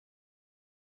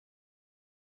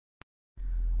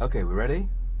Okay, we ready?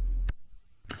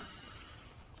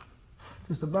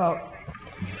 Just about.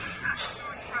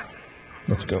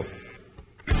 Let's go.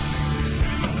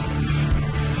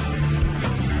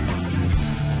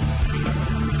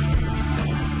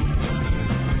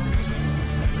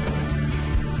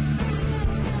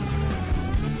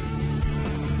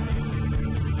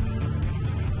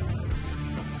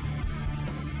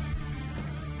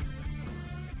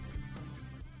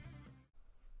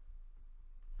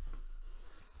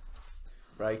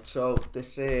 Right, so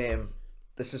this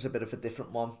is a bit of a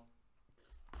different one.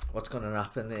 What's going to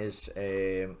happen is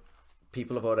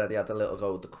people have already had a little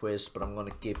go at the quiz, but I'm going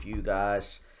to give you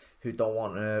guys who don't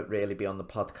want to really be on the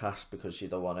podcast because you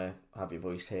don't want to have your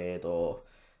voice heard or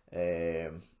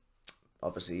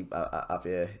obviously have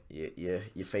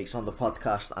your face on the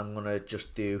podcast. I'm going to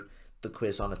just do the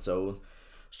quiz on its own.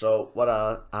 So what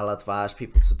I'll advise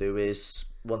people to do is,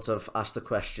 once I've asked the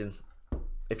question,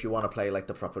 if you want to play like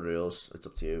the proper rules, it's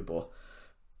up to you, but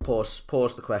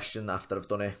pause the question after I've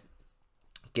done it,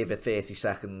 give it 30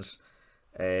 seconds,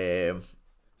 and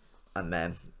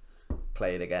then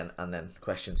play it again, and then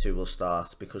question 2 will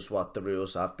start, because what the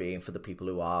rules have been for the people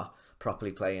who are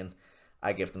properly playing,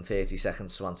 I give them 30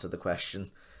 seconds to answer the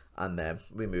question, and then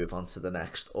we move on to the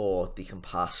next, or they can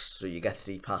pass, so you get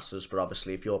 3 passes, but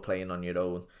obviously if you're playing on your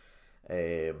own,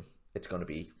 it's going to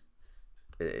be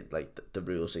like the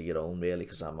rules are your own really,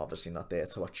 because I'm obviously not there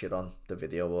to watch it on the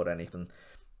video or anything.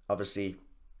 Obviously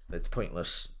it's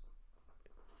pointless,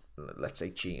 let's say,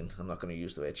 cheating. I'm not going to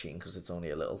use the word cheating because it's only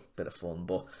a little bit of fun,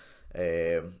 but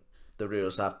the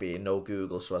rules have been no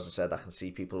Google, so as I said, I can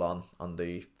see people on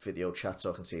the video chat,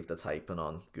 so I can see if they're typing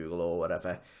on Google or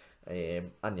whatever,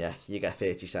 and yeah, you get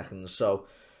 30 seconds. So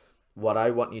what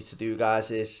I want you to do, guys,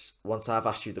 is once I've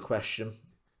asked you the question,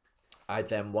 I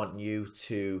then want you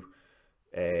to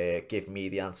give me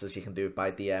the answers. You can do it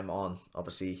by DM on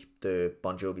obviously the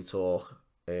Bon Jovi Talk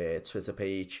Twitter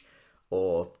page,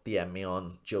 or DM me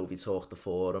on Jovi Talk the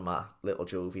forum at Little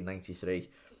Jovi 93,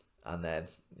 and then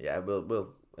yeah,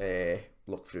 we'll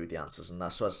look through the answers and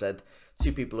that. So as I said,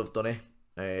 2 people have done it.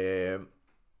 As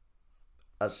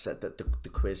I said, the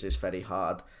quiz is very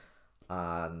hard,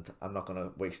 and I'm not going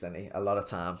to waste a lot of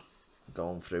time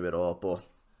going through it all, but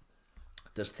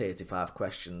there's 35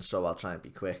 questions, so I'll try and be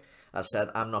quick. As I said,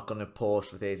 I'm not going to pause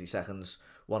for 30 seconds.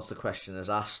 Once the question is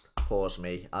asked, pause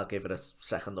me. I'll give it a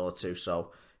second or 2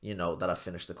 so you know that I've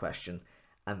finished the question,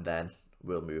 and then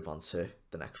we'll move on to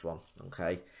the next one.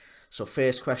 Okay, so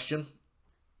first question,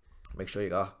 make sure you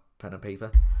got pen and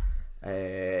paper.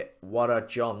 What are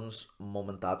John's mum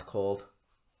and dad called?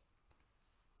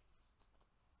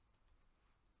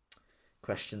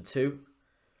 Question 2,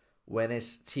 when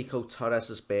is Tico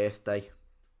Torres's birthday?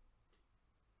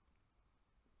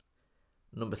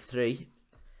 Number 3,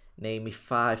 name me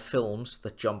 5 films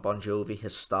that John Bon Jovi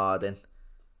has starred in.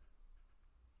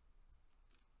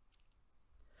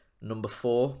 Number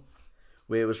 4,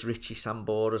 where was Richie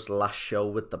Sambora's last show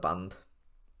with the band?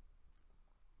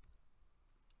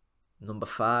 Number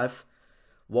 5,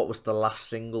 what was the last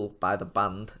single by the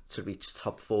band to reach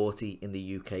top 40 in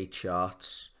the UK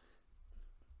charts?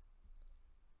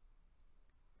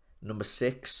 Number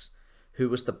 6, who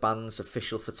was the band's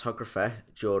official photographer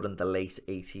during the late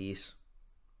 80s?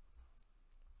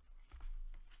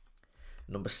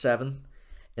 Number 7,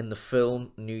 in the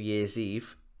film New Year's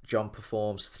Eve, John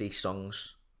performs 3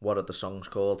 songs. What are the songs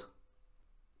called?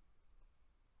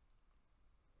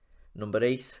 Number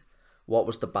 8, what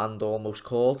was the band almost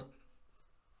called?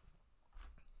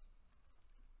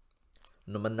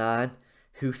 Number 9,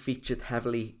 who featured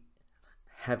heavily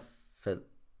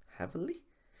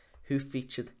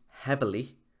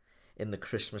in the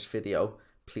Christmas video,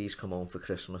 Please Come Home for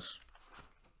Christmas?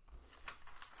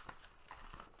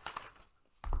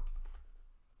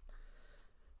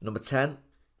 Number 10,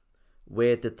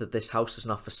 where did the This House Is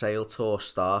Not For Sale tour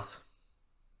start?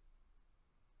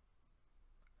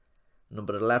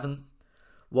 Number 11,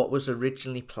 what was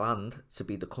originally planned to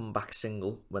be the comeback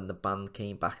single when the band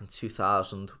came back in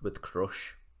 2000 with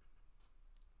Crush?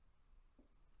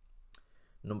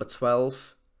 Number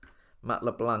 12, Matt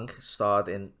LeBlanc starred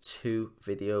in 2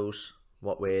 videos.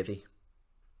 What were they?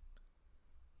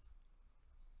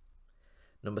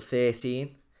 Number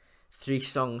 13, 3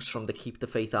 songs from the Keep the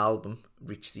Faith album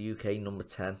reached the UK number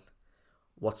 10.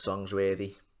 What songs were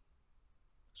they?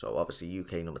 So obviously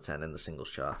UK number 10 in the singles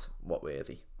chart. What were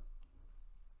they?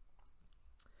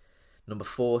 Number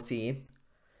 14,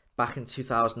 back in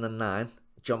 2009,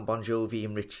 John Bon Jovi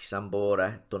and Richie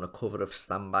Sambora done a cover of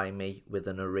Stand By Me with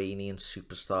an Iranian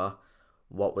superstar.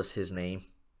 What was his name?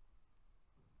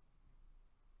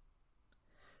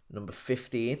 Number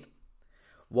 15,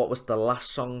 What was the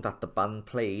last song that the band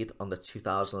played on the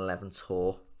 2011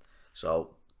 tour?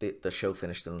 So the show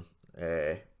finished in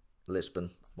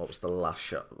Lisbon. What was the last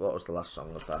show? What was the last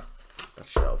song of that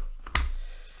show?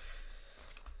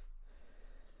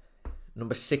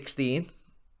 Number 16.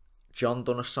 John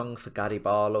done a song for Gary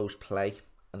Barlow's play,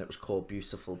 and it was called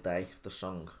Beautiful Day, the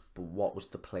song. But what was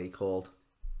the play called?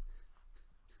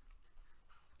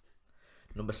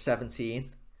 Number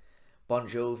 17. Bon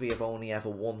Jovi have only ever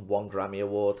won one Grammy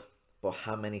Award, but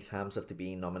how many times have they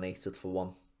been nominated for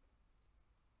one?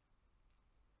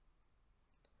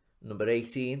 Number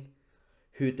 18.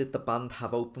 Who did the band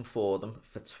have open for them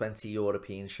for 20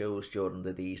 European shows during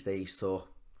the These Days tour?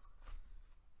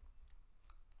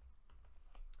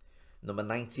 Number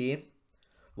 19.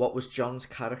 What was John's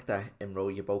character in Row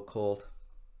Your Boat called?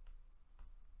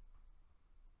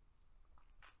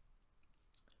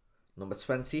 Number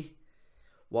 20.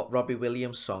 What Robbie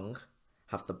Williams song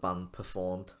have the band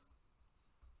performed?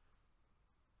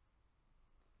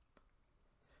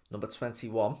 Number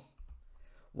 21.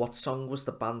 What song was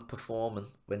the band performing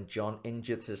when John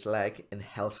injured his leg in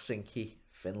Helsinki,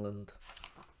 Finland?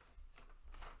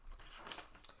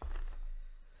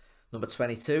 Number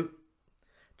 22.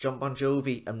 John Bon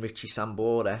Jovi and Richie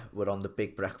Sambora were on the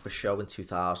Big Breakfast Show in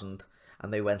 2000,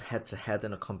 and they went head to head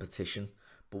in a competition,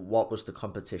 but what was the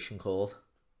competition called?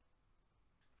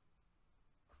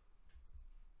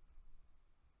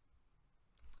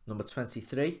 Number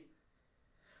 23.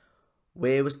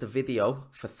 Where was the video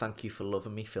for Thank You for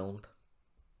Loving Me filmed?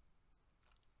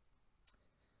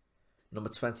 Number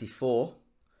 24.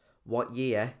 What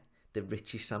year did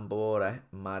Richie Sambora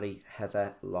marry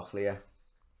Heather Locklear?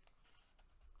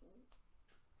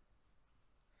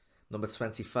 Number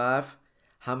 25.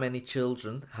 How many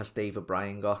children has David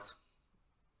Bryan got?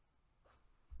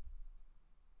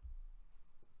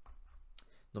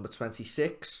 Number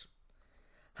 26.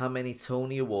 How many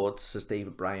Tony Awards has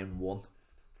David Bryan won?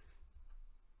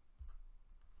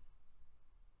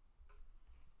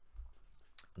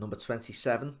 Number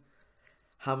 27.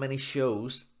 How many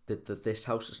shows did the This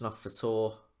House Is Not For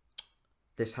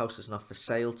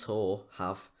Sale tour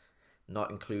have,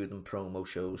 not including promo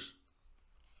shows?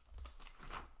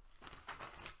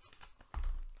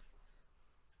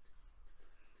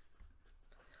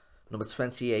 Number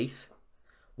 28.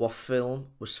 What film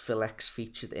was Phil X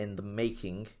featured in the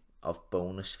making of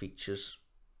bonus features?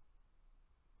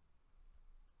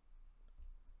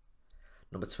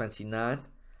 Number 29.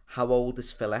 How old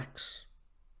is Phil X?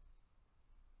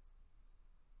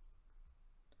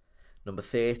 Number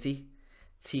 30.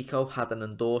 Tico had an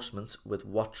endorsement with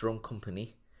what drum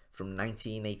company from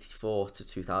 1984 to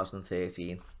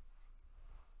 2013?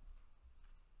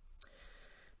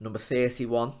 Number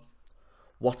 31.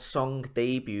 What song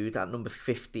debuted at number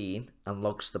 15 and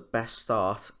logs the best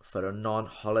start for a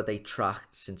non-holiday track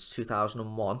since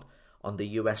 2001 on the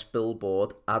US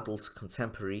Billboard Adult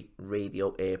Contemporary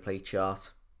Radio Airplay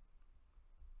chart?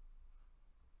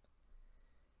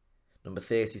 Number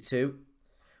 32.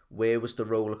 Where was the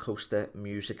roller coaster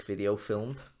music video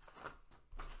filmed?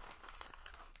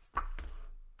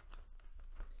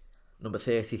 Number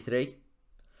 33.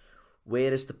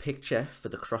 Where is the picture for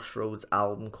the Crossroads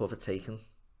album cover taken?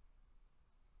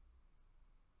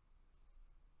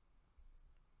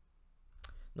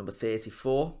 Number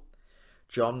 34.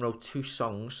 John wrote two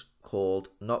songs called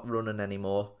Not Running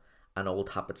Anymore and Old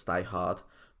Habits Die Hard,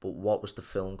 but what was the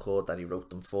film called that he wrote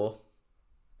them for?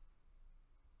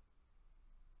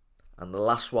 And the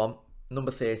last one, number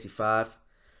 35.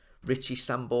 Richie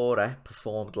Sambora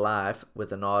performed live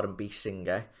with an R&B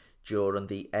singer during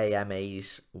the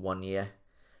AMAs one year.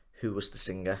 Who was the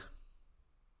singer?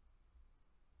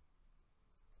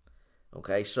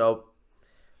 Okay, so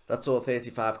that's all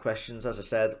 35 questions. As I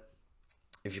said,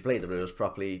 if you play the rules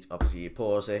properly, obviously you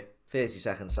pause it, 30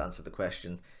 seconds to answer the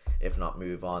question. If not,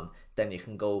 move on. Then you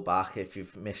can go back if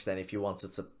you've missed any, if you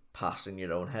wanted to pass in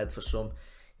your own head for some,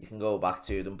 you can go back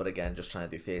to them. But again, just trying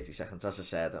to do 30 seconds. As I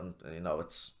said,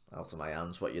 it's out of my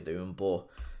hands what you're doing, but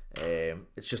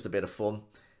it's just a bit of fun.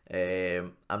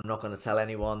 I'm not going to tell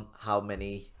anyone how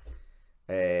many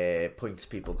points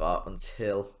people got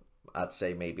until I'd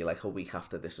say maybe like a week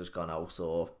after this has gone out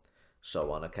or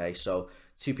so on. Okay, so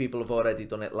 2 people have already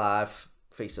done it live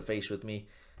face to face with me.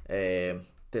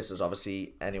 This is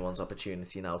obviously anyone's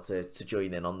opportunity now to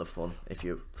join in on the fun if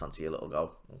you fancy a little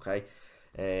go. Okay,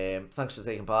 thanks for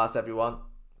taking part, everyone.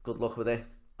 Good luck with it,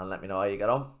 and let me know how you get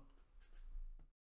on.